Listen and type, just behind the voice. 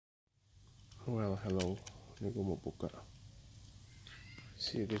Well, hello. Ini gue mau buka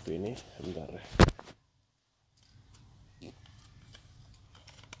CCTV ini, bentar ya.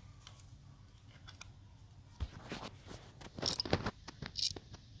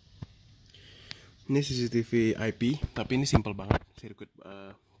 Ini CCTV IP, tapi ini simple banget. Sirkuit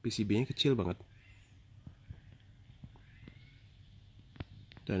PCB-nya kecil banget.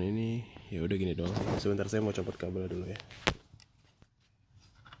 Dan ini ya udah gini doang. Sebentar, saya mau copot kabel dulu ya.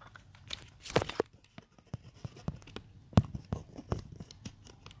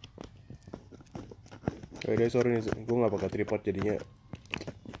 Udah, sorry nih, gue nggak pakai tripod jadinya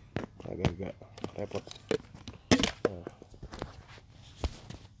agak-agak repot. Nah,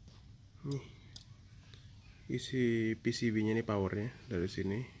 nih isi PCB-nya nih, powernya dari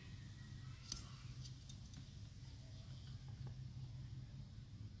sini.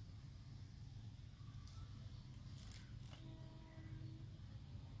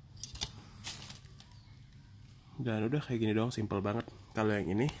 Dan udah kayak gini doang, simple banget. Kalau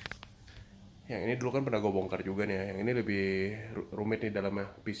yang ini dulu kan pernah gue bongkar juga nih ya. Yang ini lebih rumit nih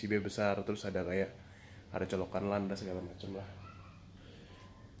dalamnya, PCB besar, terus ada kayak ada colokan LAN dan segala macam lah.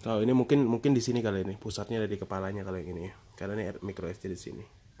 Kalau ini mungkin di sini kali ini, pusatnya ada di kepalanya kalau yang ini ya. Karena ini micro SD di sini.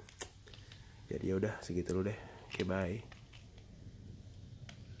 Jadi ya udah segitu dulu deh. Oke, bye.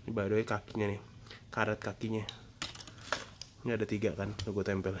 Ini baru kakinya nih, karet kakinya. Ini ada 3 kan, gue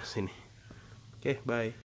tempel sini. Oke, bye.